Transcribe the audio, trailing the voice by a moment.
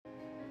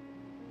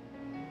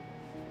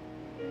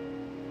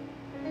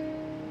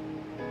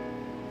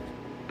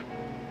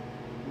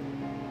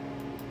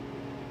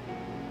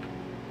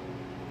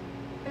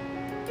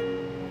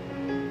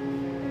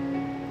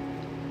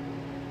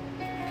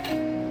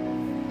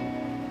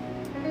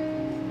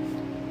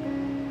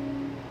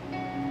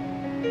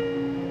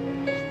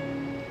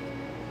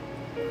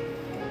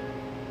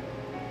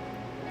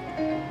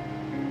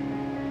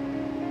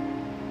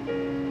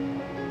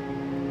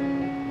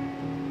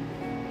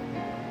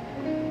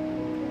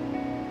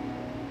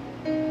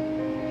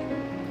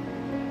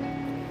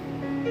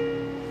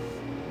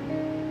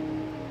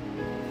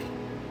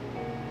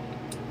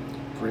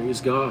Praise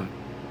God.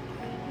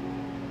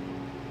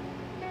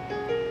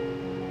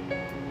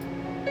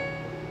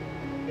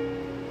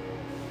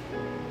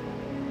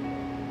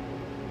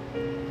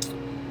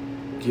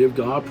 Give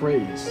God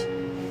praise.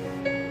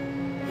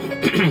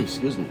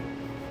 Excuse me.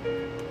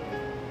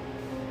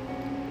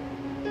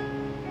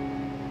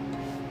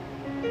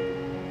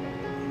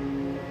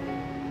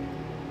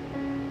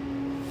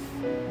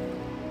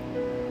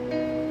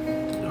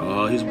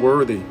 Oh, he's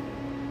worthy.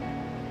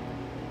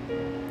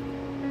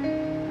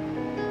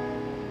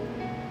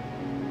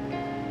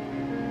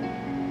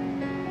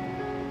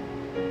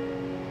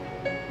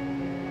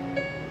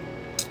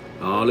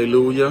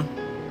 Hallelujah.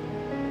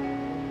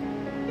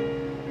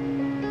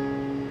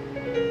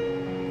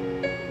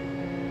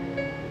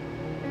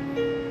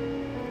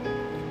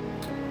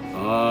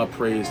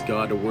 Praise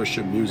God. The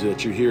worship music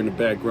that you hear in the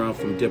background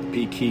from Depp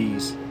P.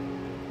 Keys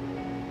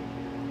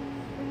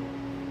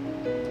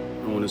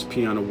on his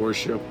piano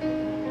worship.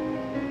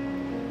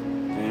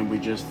 And we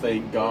just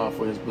thank God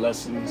for his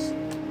blessings.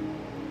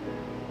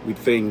 We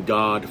thank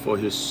God for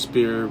his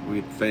spirit.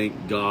 We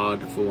thank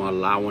God for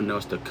allowing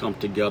us to come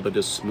together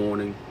this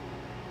morning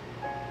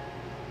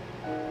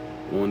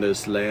on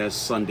this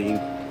last Sunday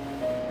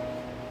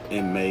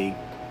in May.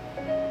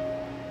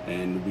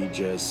 And we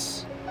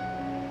just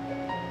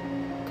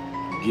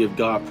give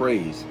God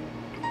praise.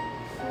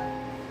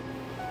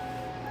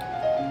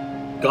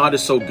 God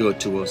is so good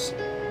to us.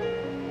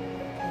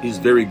 He's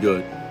very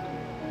good.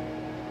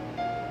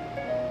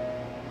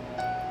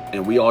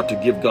 And we ought to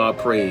give God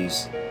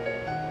praise,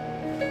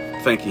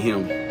 thanking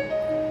him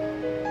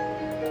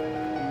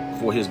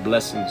for his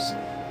blessings.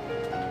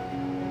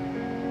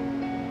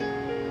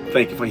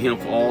 Thank you for him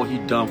for all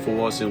he's done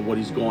for us and what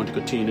he's going to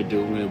continue to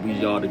do. And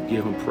we ought to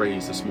give him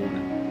praise this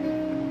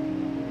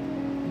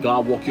morning.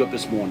 God woke you up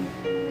this morning.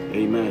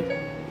 Amen.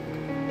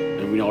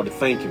 And we ought to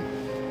thank him.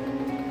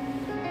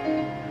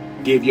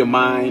 Give your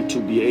mind to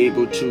be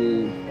able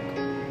to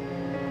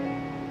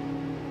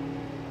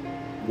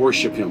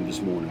worship him this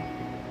morning.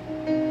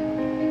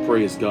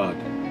 Praise God.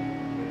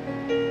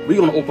 We're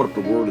going to open up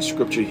the word of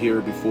scripture here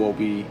before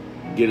we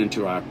get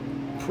into our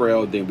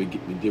prayer. Then we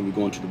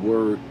go into the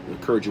word,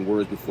 encouraging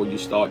words before you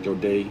start your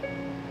day.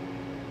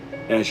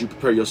 As you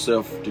prepare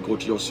yourself to go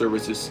to your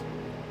services.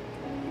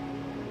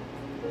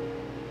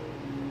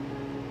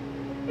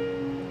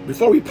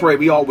 Before we pray,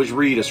 we always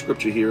read a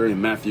scripture here in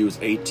Matthew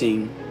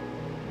 18,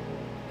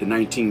 the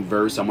 19th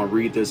verse. I'm going to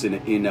read this in the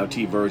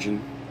NLT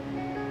version.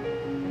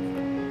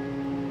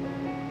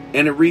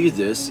 And it reads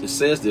this. It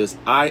says this: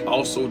 I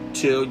also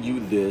tell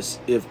you this,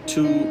 if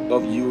two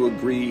of you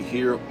agree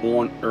here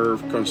on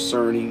earth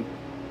concerning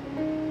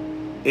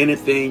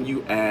anything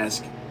you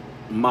ask,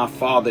 my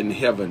Father in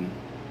heaven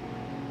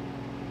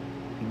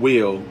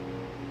will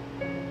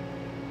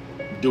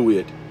do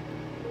it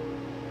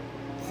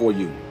for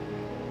you.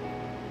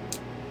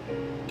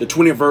 The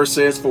 20th verse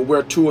says, for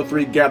where two or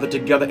three gather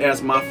together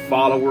as my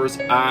followers,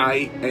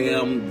 I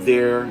am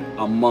there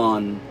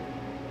among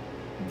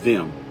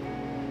them.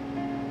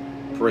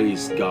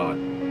 Praise God.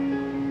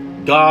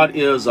 God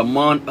is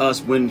among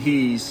us when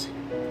he's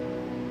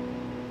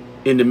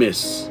in the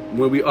midst.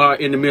 When we are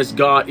in the midst,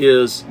 God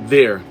is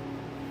there.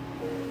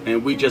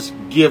 And we just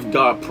give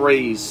God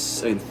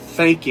praise and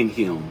thanking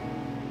him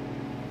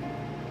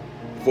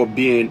for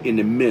being in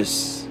the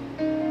midst.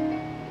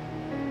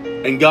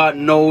 And God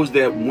knows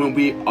that when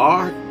he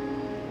are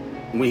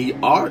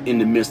in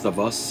the midst of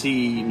us,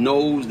 he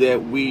knows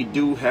that we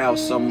do have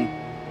some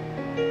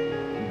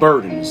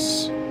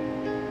burdens.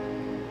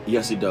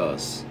 Yes, he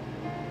does.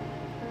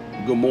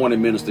 Good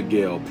morning, Minister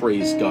Gail.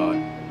 Praise God.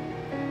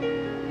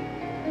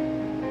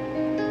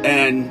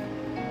 And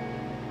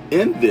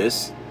in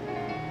this,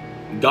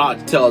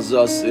 God tells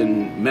us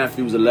in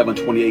Matthew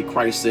 11:28,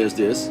 Christ says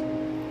this: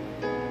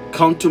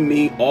 come to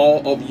me,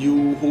 all of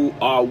you who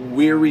are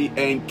weary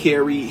and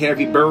carry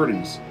heavy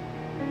burdens,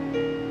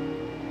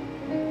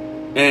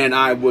 and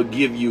I will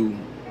give you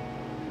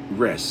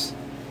rest.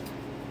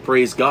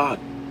 Praise God.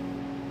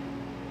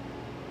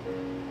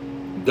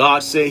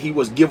 God said he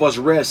was give us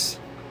rest.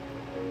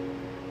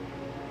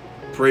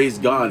 Praise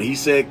God. He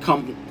said,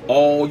 come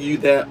all you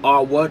that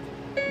are what?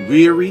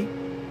 Weary.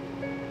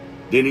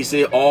 Then he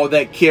said, all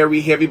that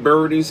carry heavy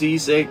burdens, he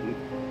said,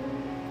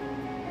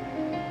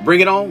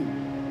 bring it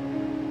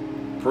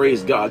on.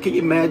 Praise God. Can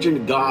you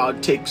imagine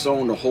God takes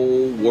on the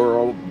whole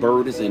world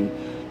burdens, and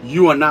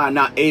you and I are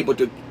not able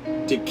to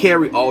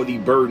carry all these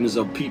burdens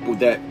of people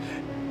that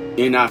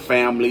in our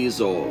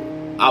families or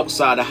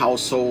outside the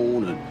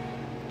household and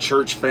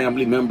church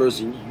family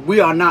members. We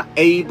are not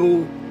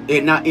able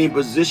and not in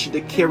position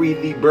to carry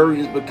the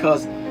burdens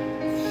because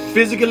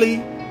physically,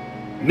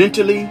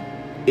 mentally,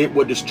 it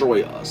would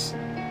destroy us.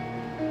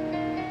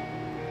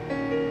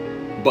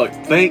 But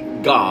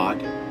thank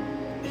God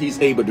he's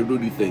able to do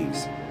these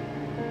things.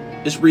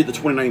 Let's read the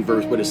 29th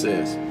verse, what it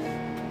says.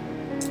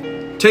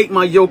 Take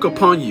my yoke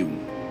upon you.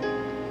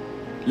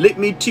 Let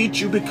me teach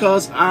you,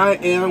 because I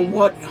am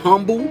what?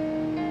 Humble,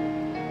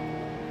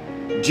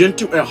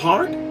 gentle at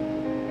heart,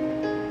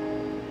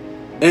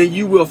 and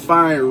you will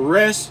find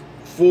rest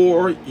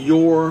for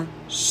your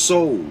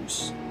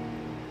souls.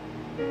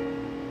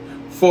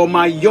 For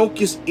my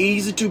yoke is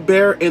easy to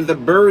bear, and the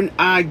burden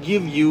I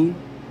give you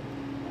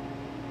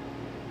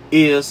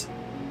is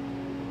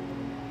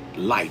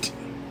light.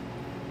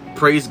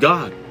 Praise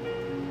God.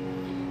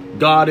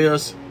 God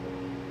is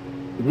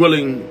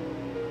willing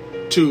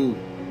to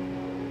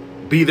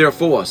be there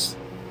for us.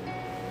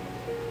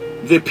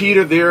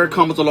 Peter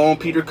comes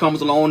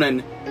along,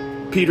 and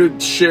Peter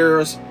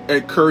shares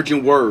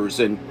encouraging words.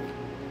 And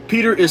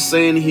Peter is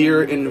saying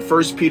here in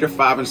 1 Peter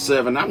 5 and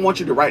 7, I want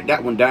you to write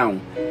that one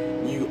down.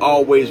 You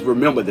always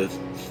remember this.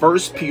 1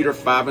 Peter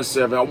 5 and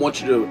 7. I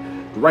want you to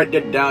write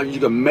that down. You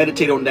can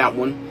meditate on that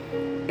one.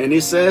 And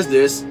it says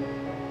this: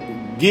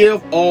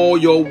 give all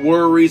your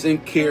worries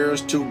and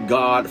cares to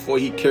God, for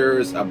he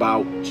cares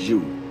about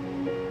you.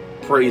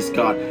 Praise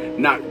God.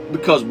 Now,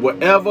 because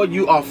whatever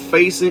you are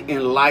facing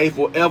in life,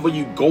 whatever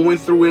you're going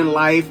through in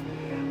life,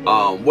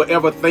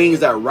 whatever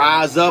things that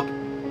rise up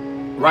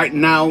right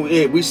now,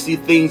 we see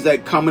things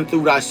that coming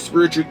through our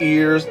spiritual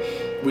ears.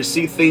 We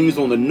see things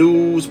on the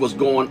news, what's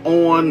going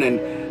on,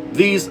 and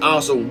these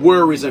are some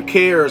worries and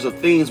cares of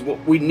things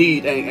what we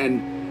need.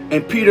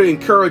 And Peter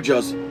encouraged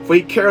us, for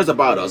he cares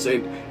about us.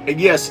 And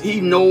yes,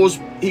 he knows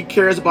he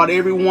cares about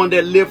everyone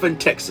that live in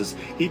Texas.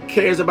 He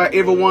cares about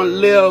everyone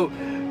live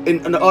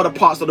in the other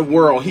parts of the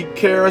world. He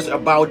cares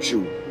about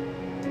you.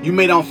 You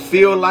may not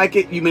feel like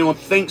it, you may not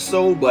think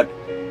so, but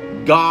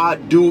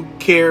God do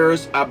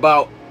cares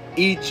about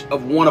each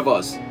of one of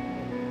us.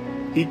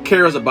 He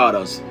cares about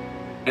us.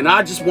 And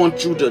I just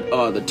want you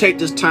to take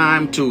this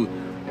time to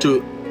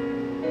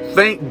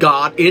thank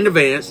God in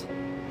advance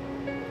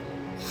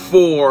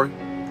for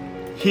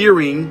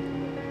hearing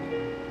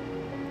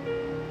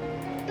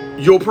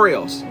your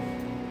prayers.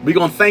 We're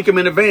going to thank him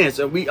in advance,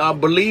 and we are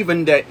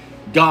believing that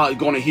God is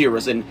going to hear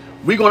us, and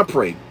we're going to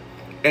pray.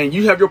 And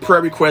you have your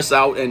prayer requests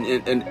out,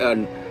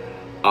 and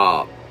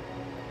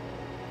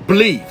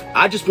believe.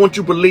 I just want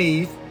you to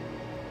believe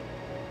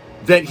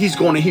that he's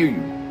going to hear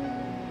you.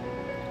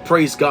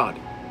 Praise God.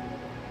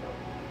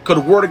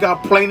 Because the word of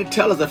God plainly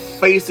tells us that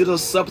faith is a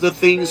substance of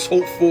things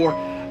hoped for,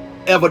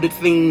 evident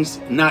things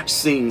not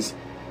seen.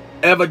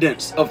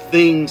 Evidence of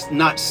things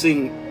not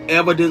seen.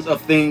 Evidence of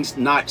things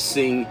not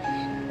seen.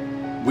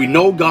 We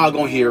know God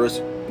going to hear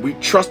us. We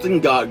trust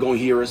in God going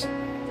to hear us.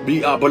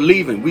 We are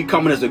believing. We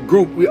coming as a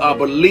group. We are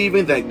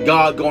believing that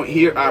God going to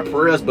hear our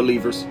prayers,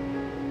 believers.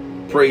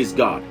 Praise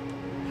God.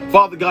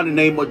 Father God, in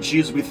the name of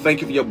Jesus, we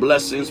thank you for your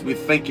blessings. We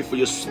thank you for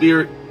your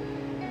spirit.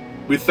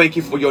 We thank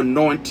you for your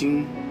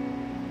anointing.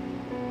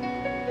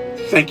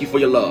 Thank you for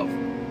your love.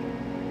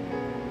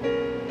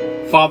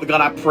 Father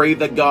God, I pray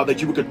that God,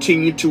 that you will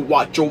continue to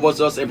watch over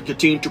us and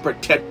continue to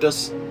protect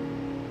us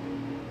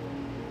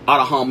out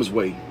of harm's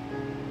way.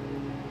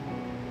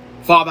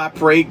 Father, I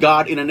pray,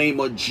 God, in the name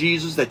of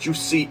Jesus, that you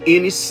see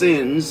any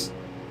sins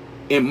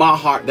in my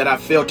heart that I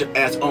failed to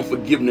ask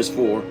unforgiveness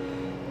for.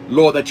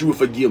 Lord, that you will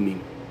forgive me.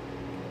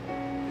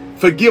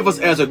 Forgive us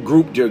as a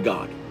group, dear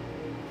God.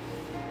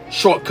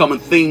 Shortcoming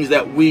things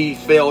that we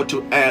failed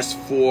to ask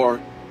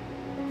for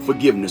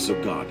forgiveness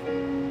of God.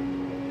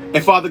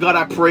 And Father God,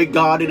 I pray,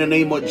 God, in the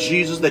name of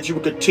Jesus, that you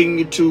will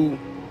continue to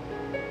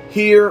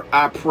hear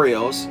our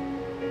prayers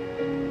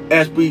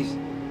as we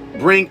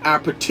bring our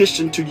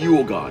petition to you,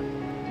 oh God.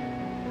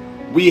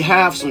 We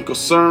have some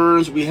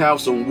concerns, we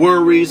have some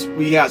worries,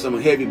 we have some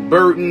heavy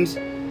burdens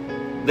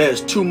that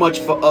is too much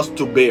for us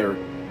to bear.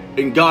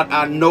 And God,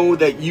 I know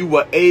that you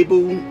were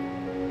able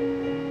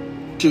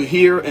to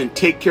hear and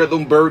take care of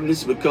them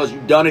burdens because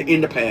you've done it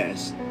in the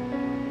past.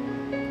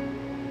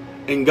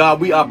 And God,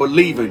 we are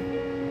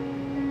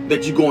believing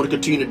that you're going to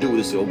continue to do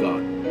this, oh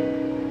God.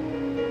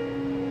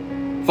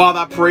 Father,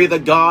 I pray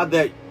that God,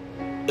 that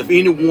if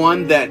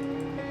anyone that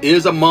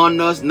is among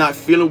us not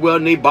feeling well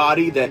in their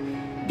body, that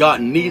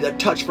God need a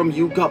touch from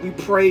you, God, we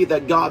pray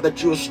that God,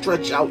 that you'll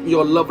stretch out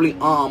your lovely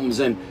arms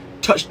and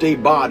touch their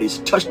bodies,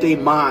 touch their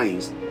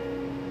minds.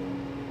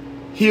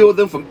 Heal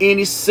them from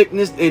any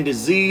sickness and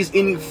disease,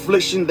 any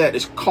affliction that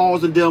is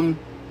causing them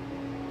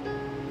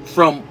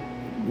from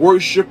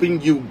worshiping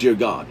you, dear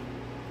God.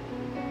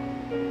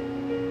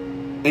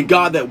 And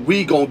God, that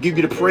we gonna give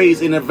you the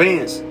praise in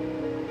advance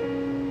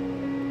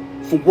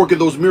for working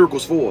those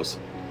miracles for us.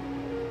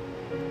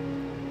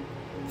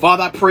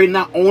 Father, I pray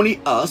not only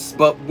us,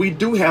 but we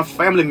do have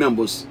family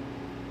members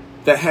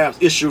that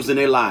have issues in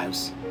their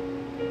lives,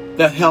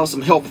 that have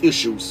some health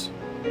issues.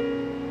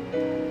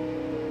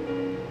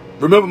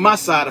 Remember my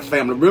side of the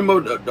family.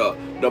 Remember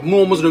the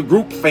members of the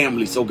group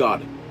family, so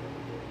God.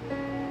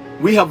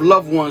 We have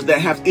loved ones that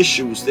have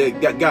issues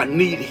that God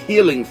need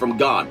healing from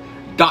God.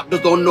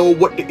 Doctors don't know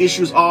what the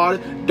issues are.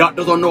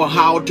 Doctors don't know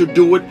how to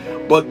do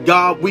it. But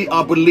God, we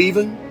are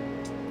believing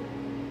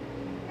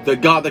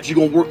that God, that you're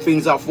going to work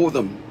things out for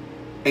them.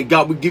 And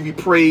God, we give you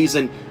praise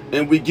and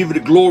we give you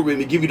the glory and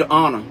we give you the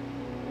honor.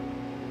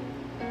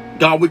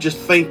 God, we just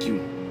thank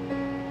you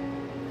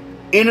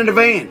in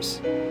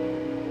advance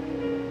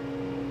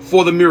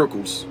for the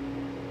miracles.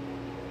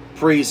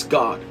 Praise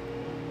God.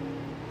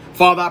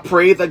 Father, I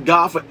pray that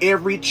God, for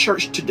every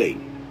church today,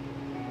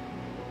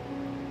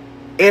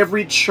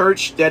 every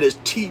church that is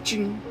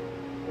teaching,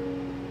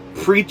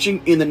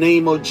 preaching in the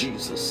name of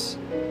Jesus,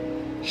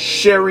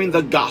 sharing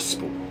the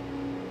gospel.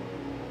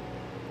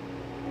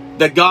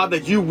 That God,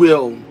 that you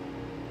will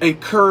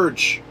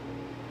encourage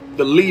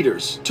the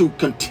leaders to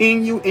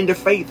continue in the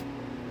faith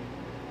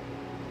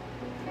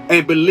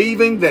and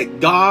believing that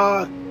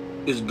God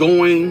is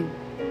going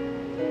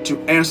to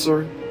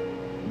answer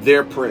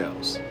their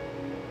prayers.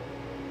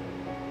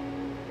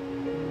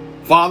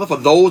 Father, for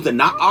those that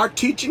not are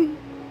teaching,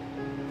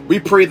 we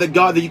pray that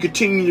God, that you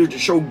continue to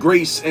show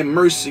grace and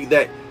mercy,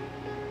 that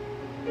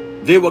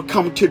they will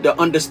come to the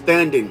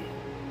understanding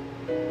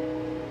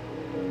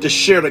to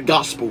share the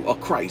gospel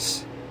of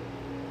Christ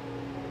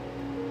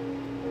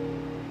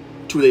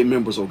to their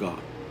members, oh God.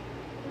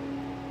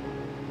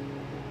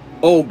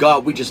 Oh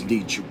God, we just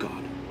need you,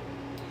 God.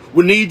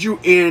 We need you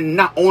in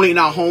not only in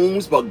our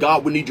homes, but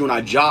God, we need you in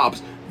our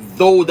jobs.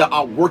 Those that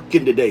are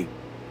working today.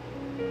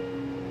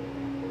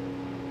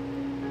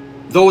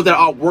 Those that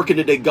are working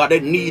today, God, they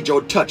need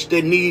your touch.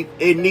 They need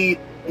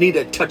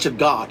a touch of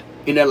God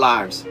in their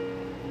lives.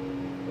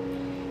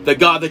 That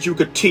God, that you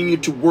continue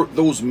to work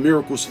those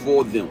miracles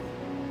for them.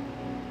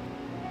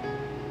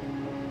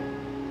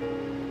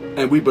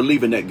 And we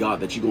believe in that, God,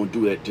 that you're going to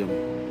do that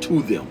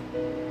to them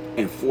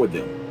and for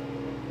them.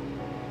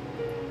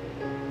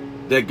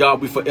 That,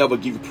 God, we forever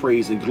give you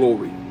praise and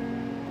glory.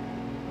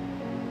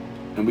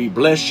 And we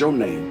bless your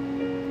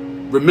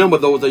name. Remember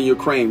those in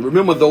Ukraine.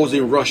 Remember those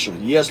in Russia.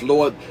 Yes,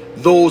 Lord.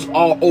 Those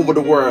all over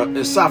the world.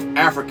 In South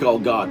Africa, oh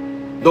God.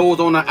 Those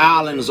on the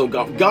islands, oh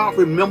God. God,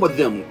 remember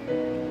them.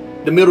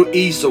 The Middle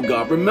East, oh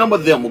God. Remember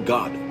them, oh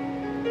God.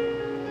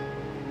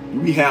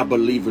 We have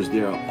believers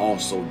there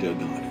also, dear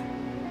God.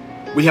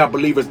 We have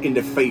believers in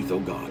the faith, oh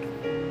God.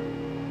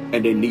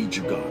 And they need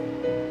you, God.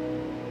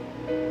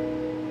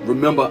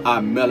 Remember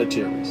our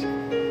militaries.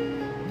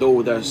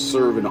 Those that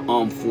serve in the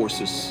armed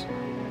forces.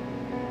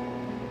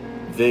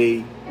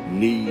 They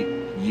need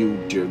you,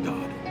 dear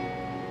God.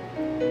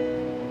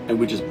 And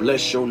we just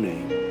bless your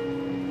name.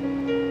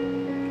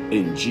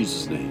 In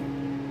Jesus' name.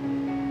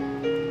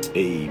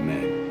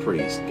 Amen.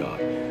 Praise God.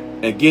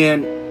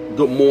 Again,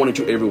 good morning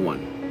to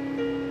everyone.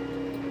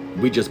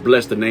 We just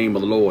bless the name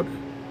of the Lord.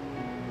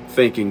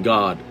 Thanking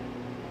God.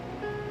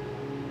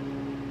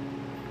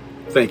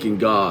 Thanking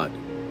God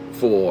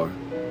for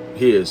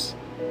his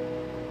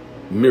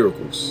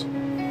miracles.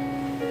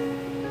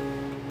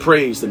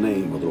 Praise the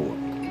name of the Lord.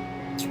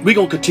 We're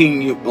going to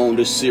continue on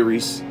this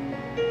series.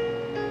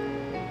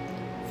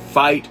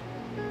 Fight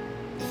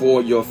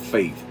for your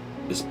faith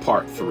is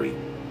part 3.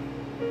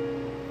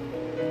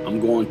 I'm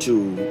going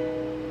to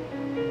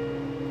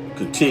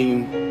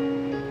continue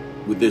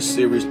with this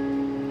series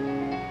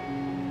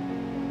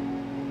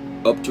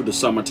up to the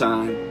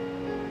summertime.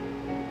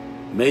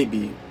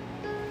 Maybe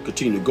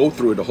continue to go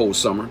through it the whole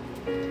summer.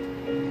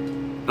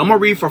 I'm going to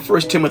read from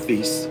 1 Timothy,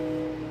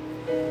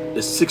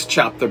 the 6th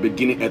chapter,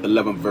 beginning at the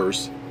 11th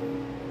verse.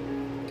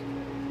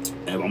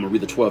 And I'm going to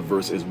read the 12th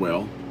verse as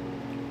well.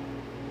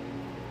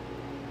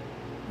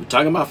 We're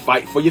talking about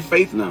fight for your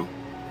faith now.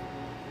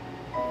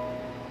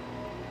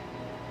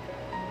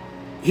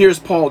 Here's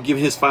Paul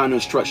giving his final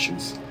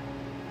instructions.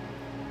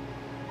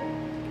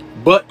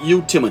 But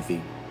you,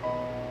 Timothy,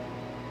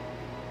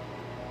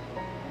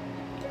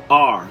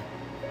 are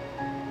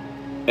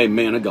a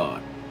man of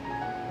God.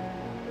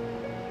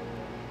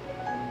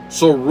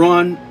 So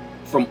run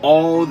from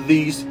all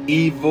these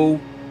evil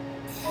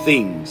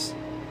things.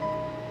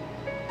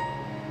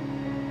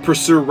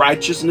 Pursue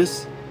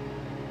righteousness,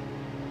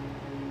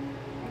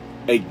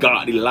 a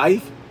godly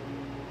life,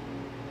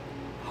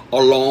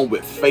 along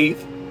with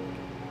faith,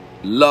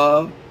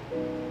 love,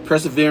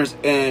 perseverance,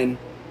 and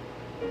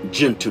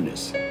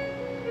gentleness.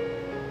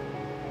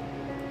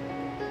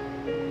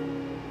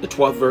 The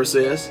 12th verse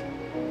says,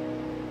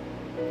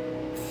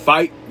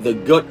 fight the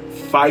good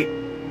fight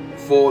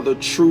for the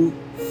true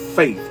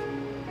faith.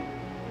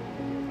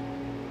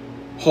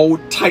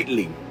 Hold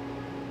tightly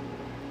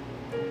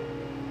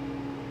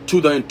to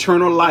the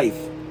eternal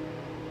life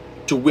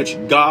to which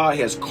God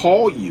has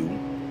called you,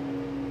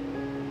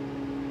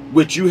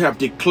 which you have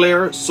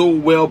declared so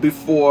well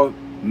before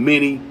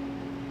many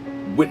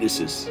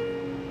witnesses.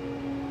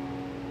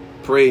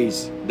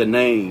 Praise the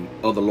name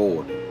of the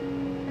Lord.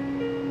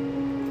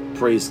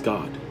 Praise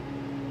God.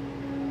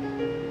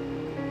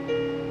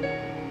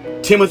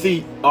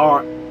 Timothy,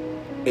 are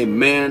a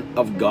man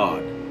of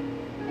God.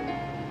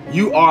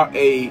 You are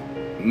a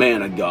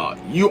man of God.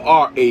 You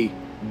are a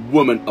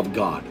woman of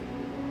God.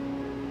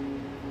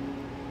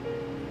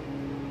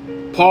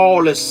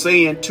 Paul is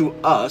saying to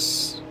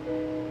us,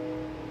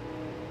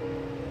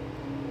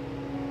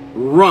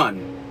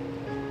 run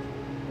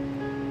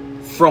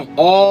from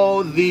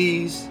all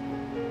these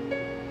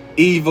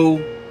evil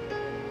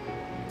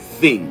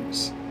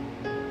things.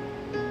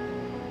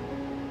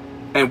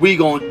 And we're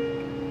going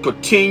to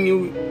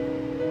continue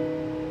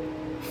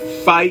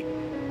fight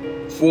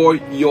for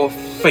your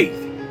faith.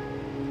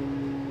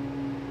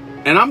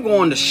 And I'm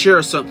going to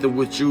share something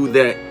with you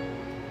that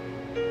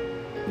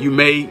you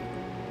may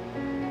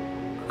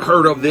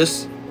heard of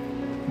this,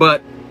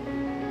 but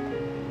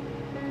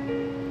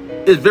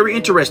is very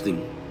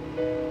interesting.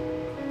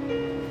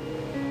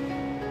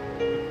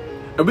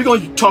 And we're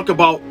going to talk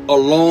about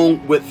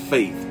along with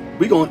faith.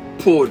 We're going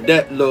to pull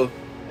that little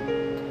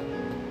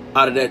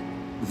out of that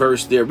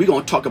verse there. We're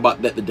going to talk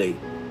about that today.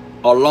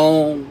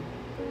 Along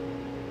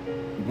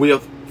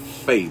with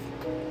faith.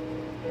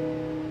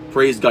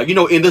 Praise God. You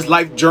know, in this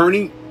life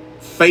journey,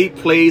 faith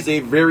plays a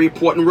very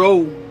important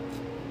role.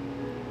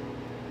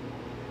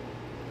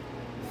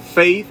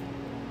 Faith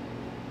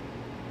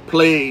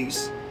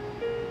plays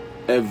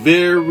a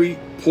very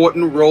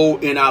important role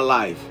in our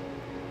life.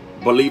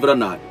 Believe it or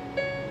not.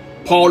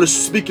 Paul is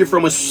speaking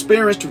from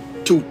experience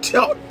to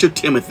tell to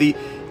Timothy,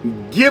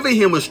 giving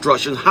him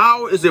instructions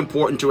how it's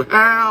important to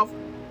have,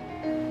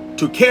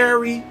 to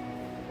carry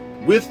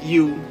with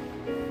you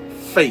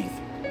faith.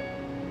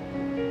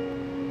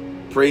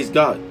 Praise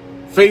God.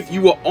 Faith,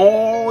 you will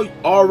all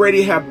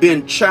already have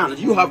been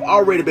challenged. You have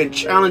already been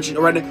challenged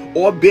right now,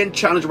 or been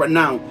challenged right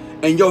now.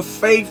 And your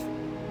faith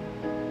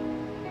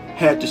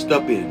had to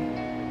step in.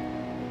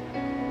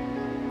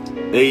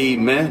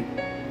 Amen.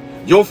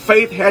 Your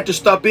faith had to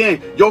step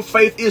in. Your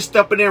faith is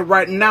stepping in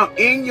right now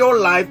in your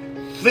life.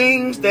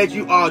 Things that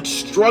you are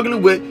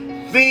struggling with,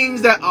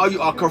 things that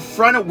you are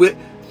confronted with,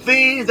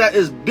 things that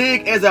is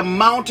big as a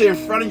mountain in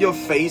front of your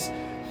face,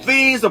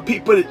 things of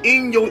people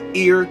in your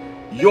ear.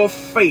 Your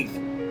faith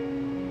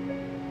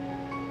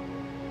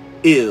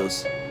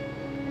is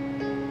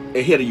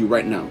ahead of you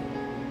right now.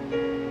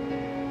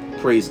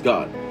 Praise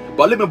God.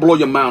 But let me blow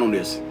your mind on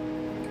this.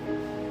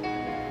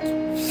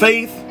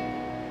 Faith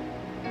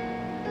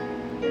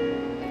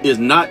is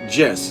not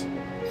just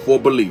for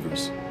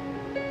believers.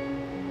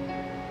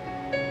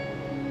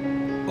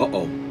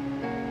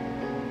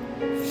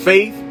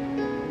 Faith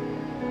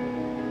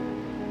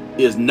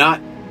is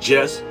not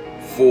just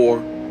for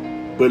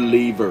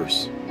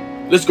believers.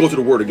 Let's go to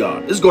the Word of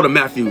God. Let's go to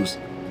Matthew's,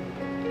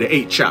 the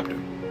 8th chapter.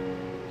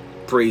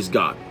 Praise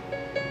God.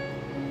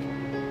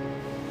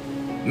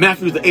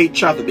 Matthew, the 8th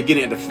chapter,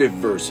 beginning at the 5th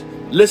verse.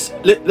 Let's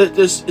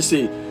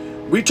see.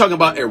 We're talking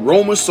about a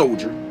Roman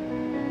soldier.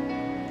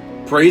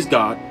 Praise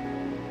God.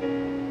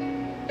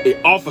 An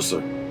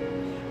officer.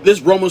 This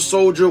Roman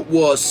soldier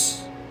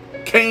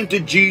came to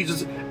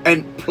Jesus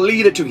and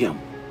pleaded to him.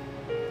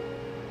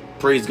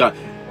 Praise God.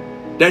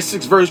 That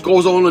 6th verse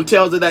goes on and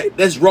tells us that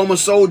this Roman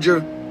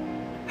soldier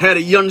had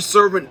a young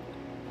servant,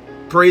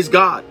 praise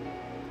God,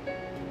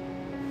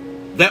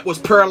 that was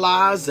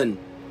paralyzed and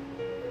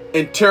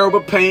in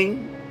terrible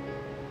pain.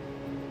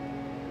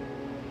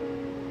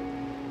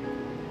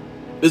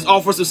 This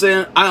officer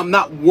saying, I am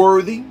not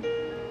worthy.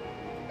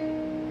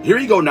 Here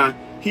you go now.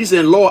 He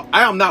said, Lord,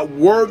 I am not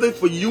worthy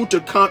for you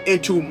to come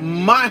into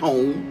my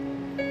home.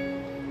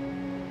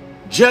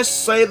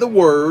 Just say the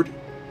word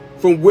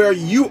from where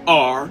you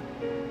are,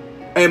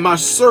 and my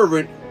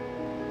servant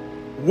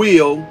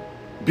will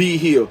be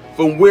healed.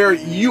 From where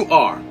you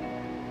are.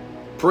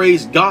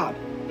 Praise God.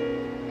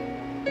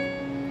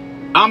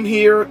 I'm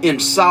here in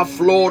South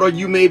Florida.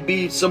 You may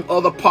be some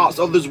other parts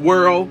of this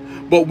world.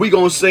 But we're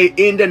going to say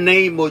in the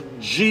name of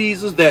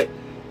Jesus that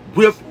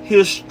with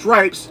his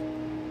stripes,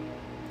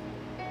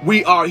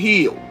 we are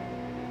healed.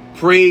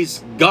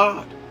 Praise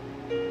God.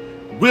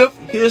 With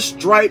his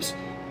stripes,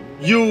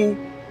 you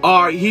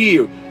are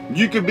healed.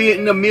 You could be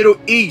in the Middle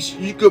East.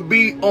 You could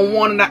be on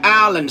one of the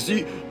islands.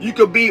 You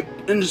could be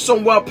in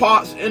somewhere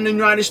parts in the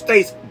United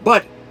States.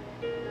 But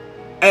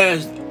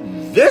as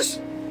this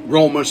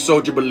Roman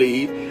soldier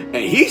believed, and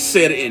he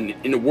said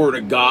in the word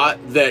of God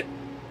that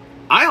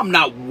I am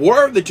not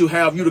worthy to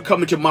have you to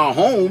come into my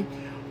home.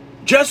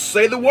 Just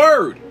say the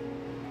word.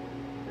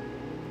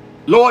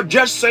 Lord,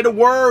 just say the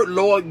word,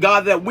 Lord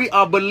God, that we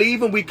are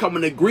believing. We come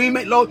in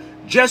agreement, Lord.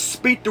 Just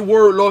speak the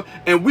word, Lord.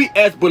 And we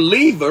as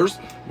believers,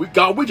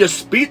 we just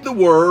speak the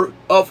word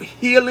of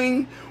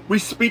healing. We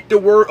speak the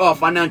word of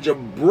financial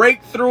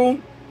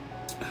breakthrough.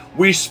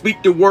 We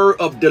speak the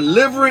word of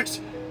deliverance.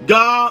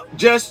 God,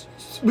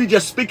 we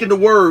just speaking the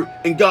word,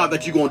 and God,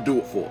 that you're going to do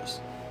it for us.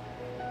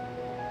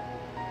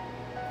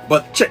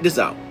 But check this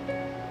out.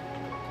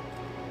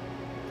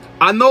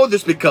 I know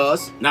this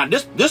because, now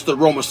this the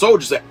Roman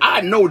soldier said,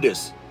 I know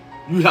this.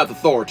 You have the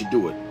authority to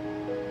do it.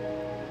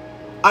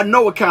 I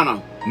know what kind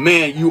of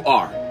man you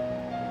are.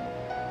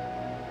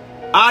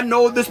 I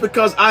know this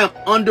because I am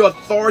under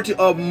authority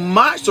of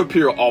my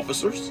superior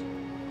officers.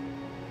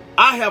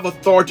 I have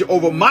authority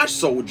over my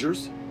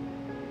soldiers.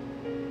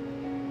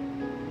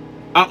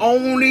 I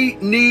only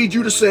need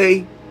you to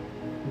say,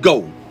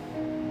 go.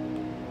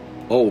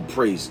 Oh,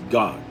 praise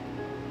God.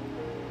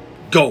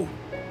 Go.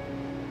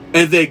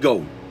 And they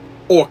go.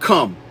 Or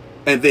come.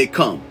 And they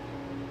come.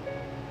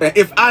 And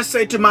if I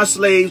say to my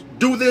slaves,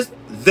 do this,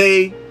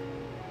 they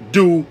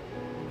do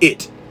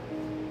it.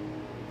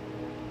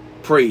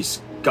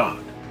 Praise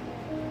God.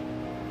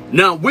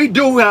 Now, we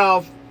do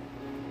have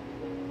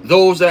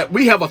those that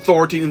we have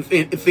authority in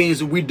things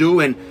that we do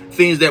and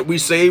things that we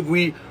say.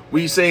 We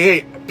say,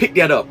 hey, pick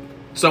that up.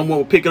 Someone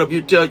will pick it up.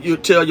 You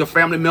tell your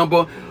family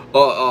member,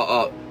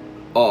 a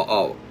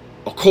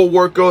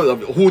co-worker,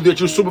 who that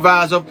you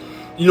supervise of,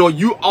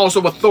 you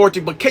also have authority.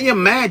 But can you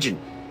imagine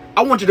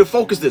I want you to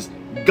focus this.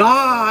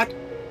 God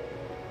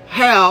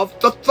have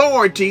the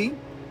authority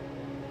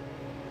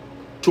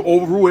to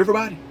overrule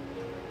everybody.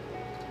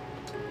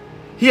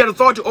 He had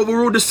authority to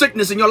overrule the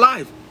sickness in your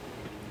life.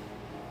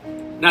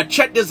 Now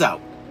check this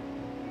out.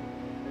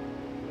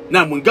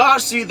 Now when God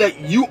sees that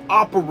you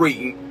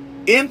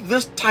operating in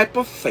this type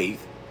of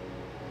faith,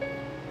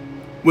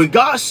 when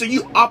God sees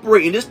you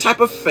operate in this type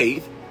of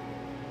faith,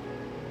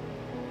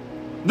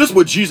 this is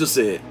what Jesus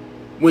said.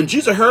 When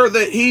Jesus heard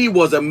that, he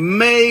was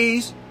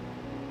amazed,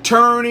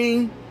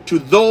 turning to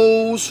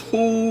those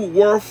who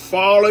were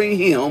following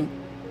him.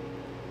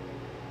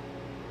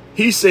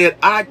 He said,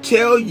 I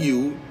tell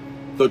you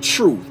the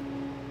truth.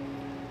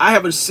 I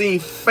haven't seen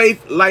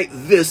faith like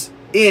this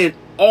in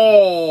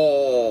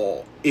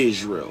all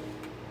Israel.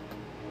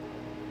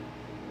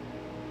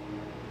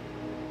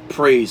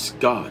 Praise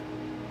God.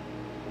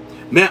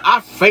 Man,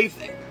 our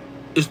faith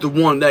is the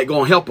one that's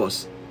going to help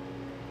us.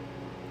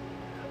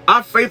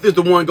 Our faith is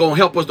the one going to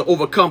help us to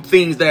overcome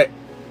things that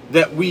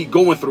we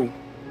going through.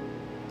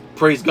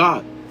 Praise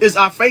God. It's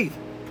our faith.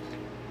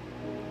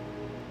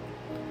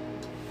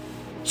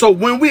 So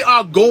when we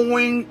are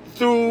going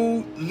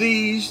through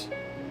these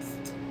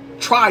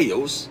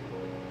trials,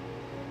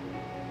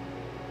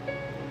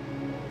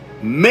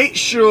 make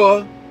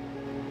sure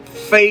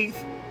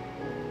faith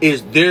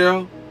is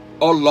there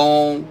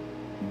along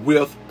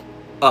with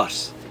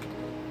us.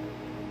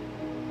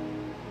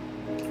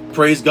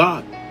 Praise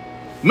God.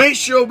 Make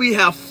sure we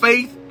have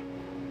faith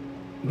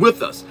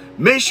with us.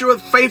 Make sure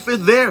faith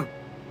is there.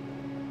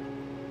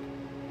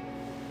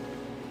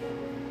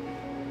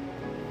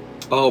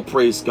 Oh,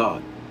 praise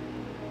God.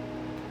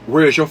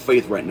 Where is your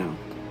faith right now?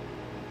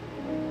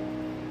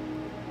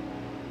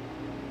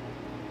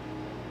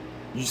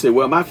 You say,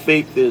 well, my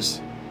faith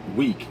is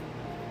weak.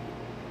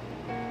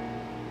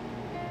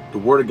 The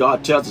Word of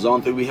God tells us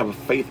on that we have a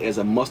faith as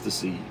a mustard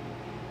seed.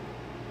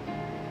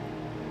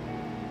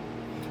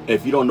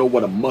 If you don't know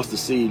what a mustard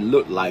seed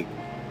look like,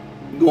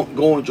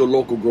 go into your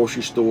local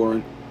grocery store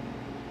and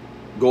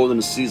go in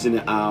the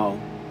seasoning aisle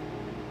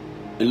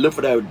and look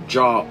for that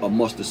jar of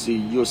mustard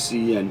seed. You'll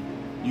see, and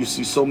you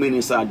see so many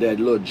inside that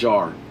little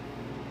jar.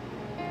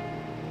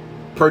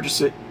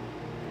 Purchase it,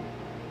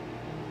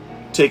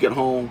 take it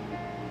home,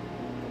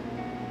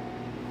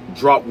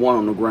 drop one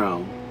on the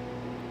ground,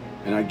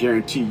 and I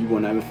guarantee you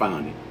won't ever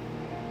find it.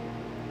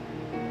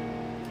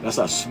 That's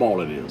how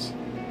small it is.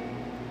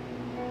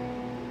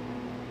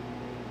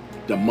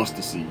 The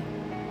mustard seed.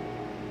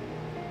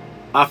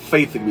 Our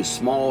faith can be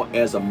small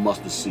as a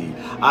mustard seed.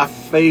 Our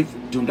faith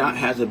do not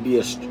have to be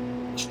as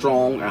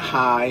strong and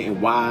high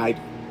and wide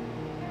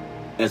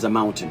as a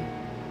mountain.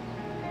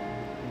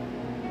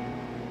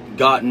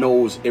 God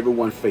knows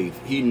everyone's faith.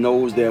 He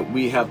knows that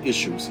we have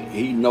issues.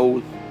 He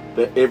knows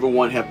that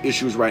everyone have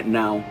issues right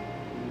now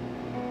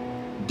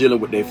dealing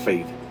with their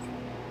faith.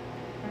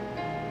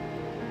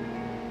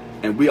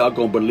 And we are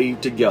going to believe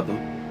together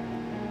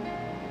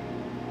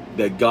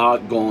that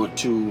God going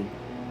to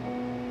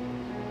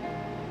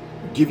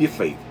give you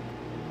faith.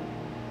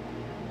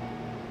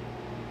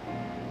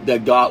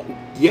 That God,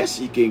 yes,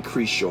 He can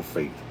increase your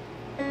faith.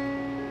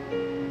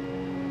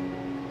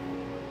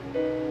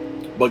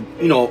 But,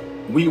 you know,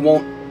 we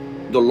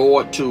want the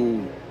Lord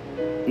to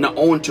not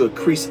only to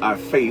increase our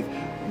faith,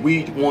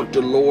 we want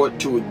the Lord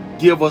to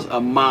give us a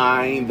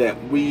mind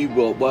that we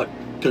will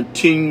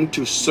continue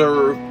to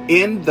serve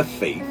in the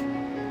faith,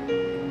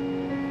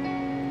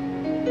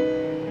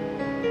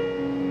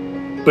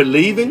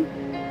 believing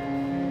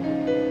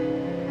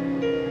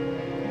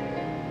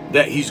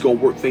that He's going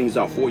to work things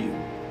out for you.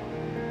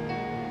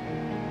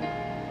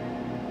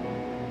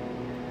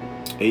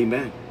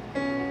 Amen.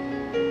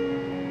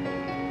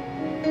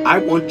 I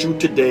want you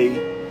today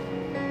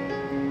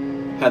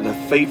have the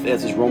faith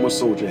as this Roman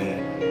soldier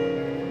had.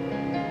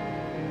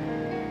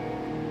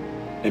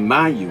 And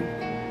mind you,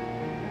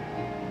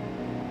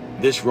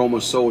 this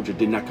Roman soldier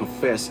did not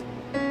confess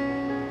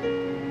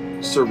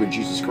serving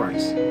Jesus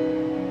Christ.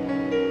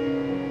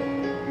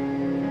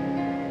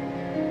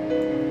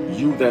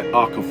 You that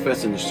are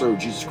confessing to serve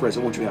Jesus Christ,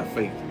 I want you to have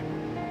faith.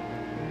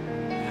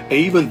 And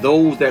even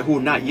those that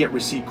who not yet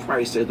received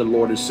Christ as the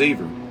Lord and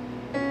Savior,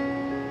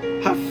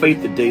 have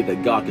faith today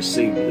that God can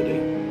save you today.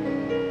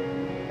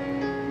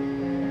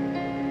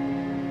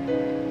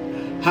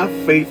 Have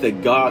faith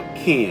that God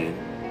can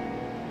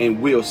and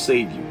will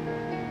save you.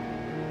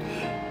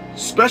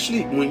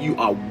 Especially when you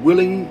are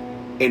willing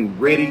and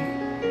ready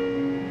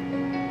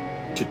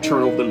to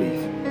turn over the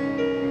leaf.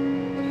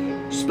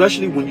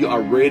 Especially when you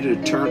are ready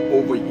to turn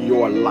over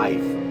your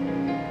life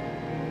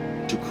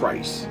to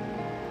Christ.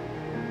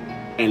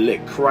 And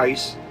let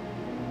Christ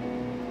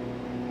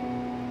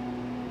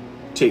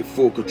take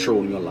full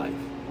control in your life.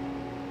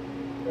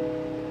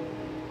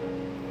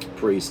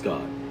 Praise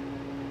God.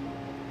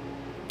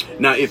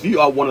 Now, if you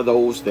are one of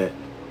those that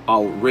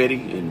are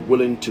ready and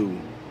willing to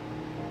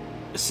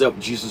accept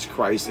Jesus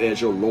Christ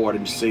as your Lord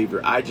and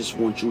Savior, I just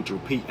want you to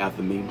repeat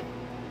after me.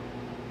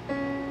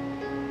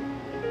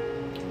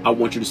 I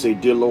want you to say,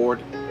 "Dear Lord,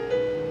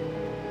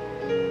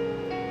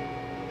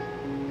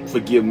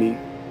 forgive me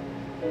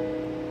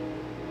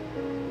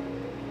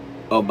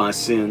of my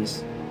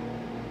sins.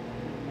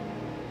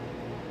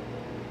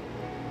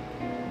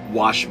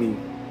 Wash me.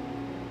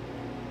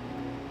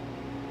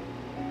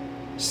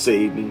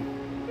 Save me.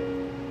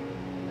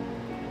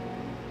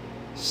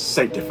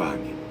 Sanctify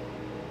me.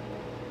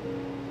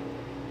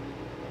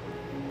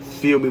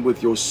 Fill me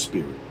with your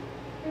Spirit.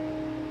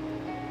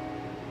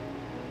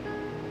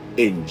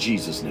 In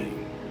Jesus'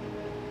 name.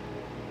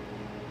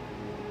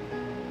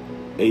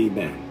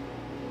 Amen.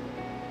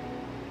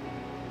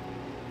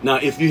 Now,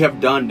 if you have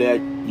done that,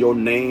 your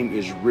name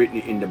is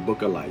written in the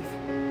book of life.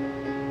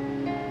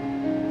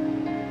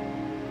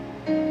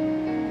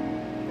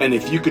 And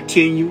if you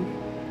continue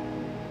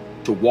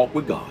to walk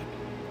with God,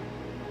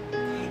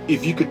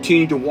 if you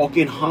continue to walk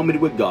in harmony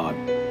with God,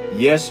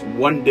 yes,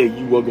 one day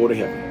you will go to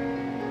heaven.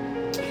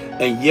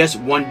 And yes,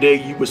 one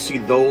day you will see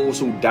those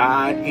who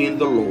died in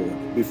the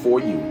Lord before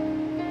you.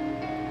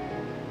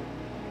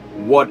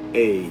 What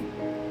a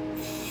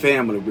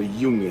family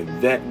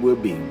reunion that will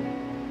be.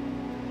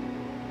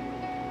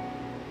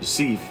 To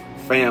see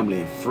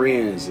family and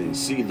friends and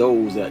see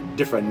those at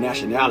different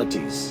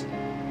nationalities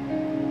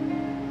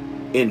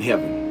in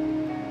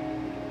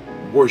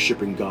heaven,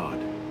 worshiping God,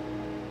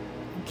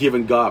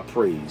 giving God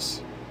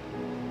praise,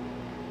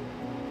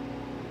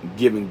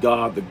 giving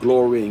God the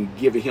glory and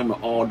giving him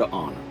all the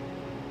honor.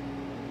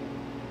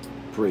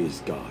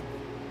 Praise God.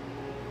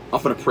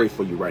 I'm going to pray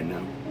for you right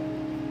now.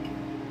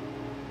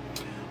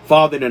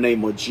 Father, in the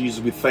name of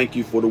Jesus, we thank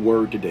you for the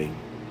word today.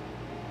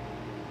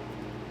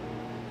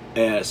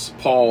 As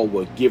Paul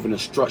was giving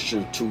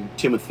instructions to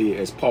Timothy,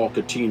 as Paul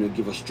continued to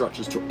give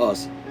instructions to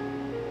us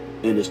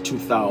in this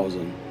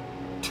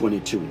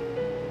 2022.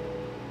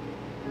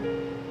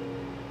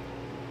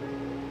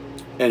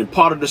 And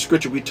part of the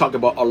scripture we talk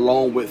about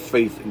along with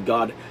faith in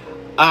God.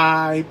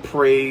 I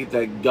pray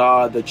that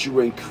God, that you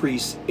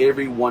increase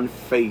everyone's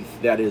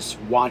faith that is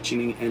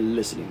watching and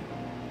listening.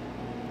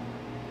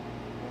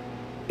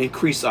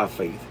 Increase our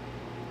faith.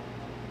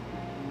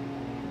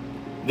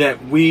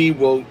 That we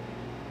will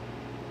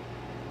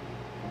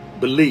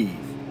believe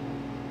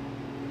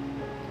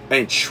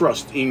and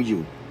trust in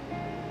you.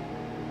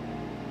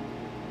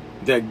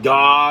 That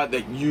God,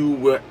 that you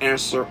will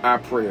answer our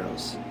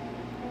prayers.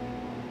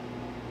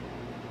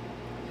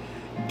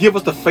 Give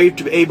us the faith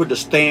to be able to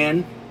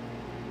stand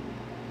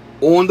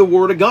on the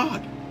word of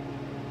God.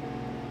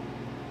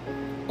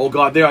 Oh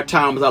God, there are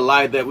times in our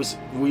life that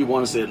we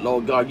want to say,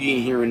 Lord God, you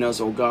ain't hearing us.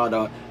 Oh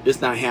God,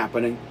 it's not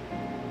happening.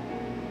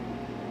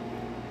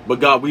 But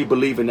God, we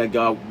believe in that,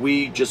 God.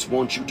 We just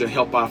want you to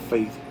help our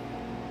faith.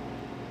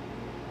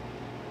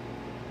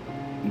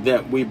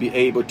 That we be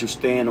able to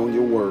stand on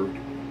your word.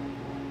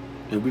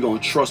 And we're going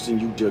to trust in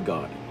you, dear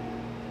God.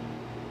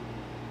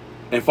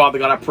 And Father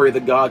God, I pray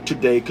that God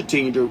today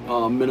continue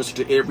to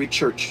minister to every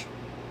church,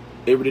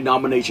 every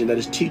denomination that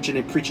is teaching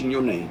and preaching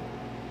your name.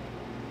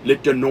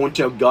 Let the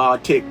anointing of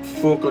God take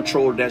full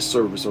control of that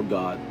service, oh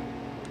God.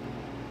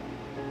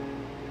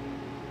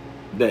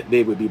 That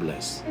they will be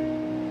blessed.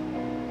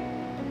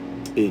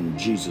 In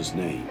Jesus'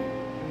 name.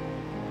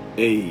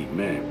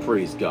 Amen.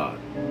 Praise God.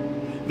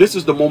 This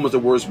is the Moments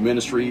of Words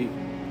ministry.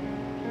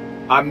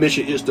 Our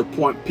mission is to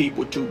point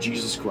people to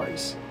Jesus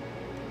Christ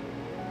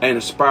and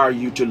inspire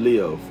you to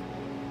live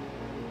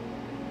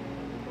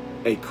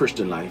a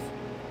Christian life.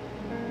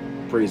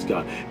 Praise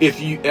God.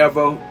 If you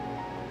ever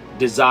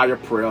desire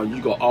prayer,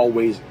 you can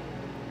always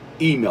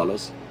email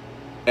us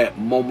at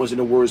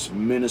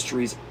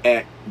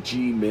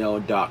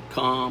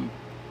momentsinthewordsministries@gmail.com.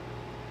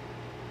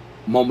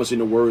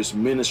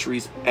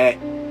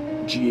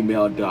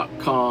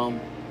 momentsinthewordsministries@gmail.com.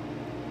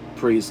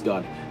 Praise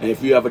God. And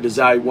if you ever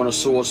desire, you want to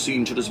sow a seed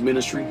into this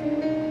ministry,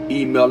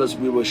 email us.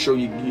 We will show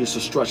you your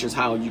instructions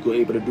how you can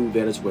able to do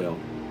that as well.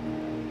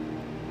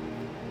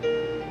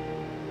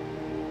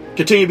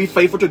 Continue to be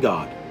faithful to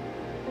God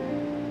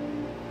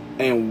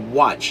and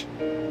watch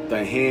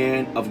the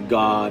hand of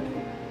God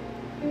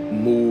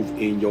move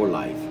in your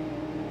life.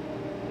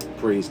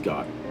 Praise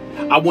God.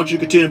 I want you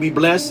to continue to be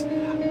blessed.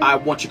 I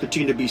want you to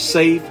continue to be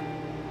safe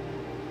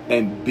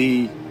and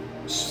be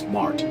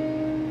smart.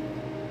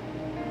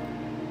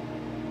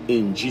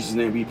 In Jesus'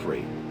 name we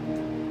pray.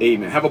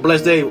 Amen. Have a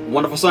blessed day.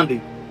 Wonderful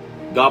Sunday.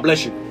 God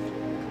bless you.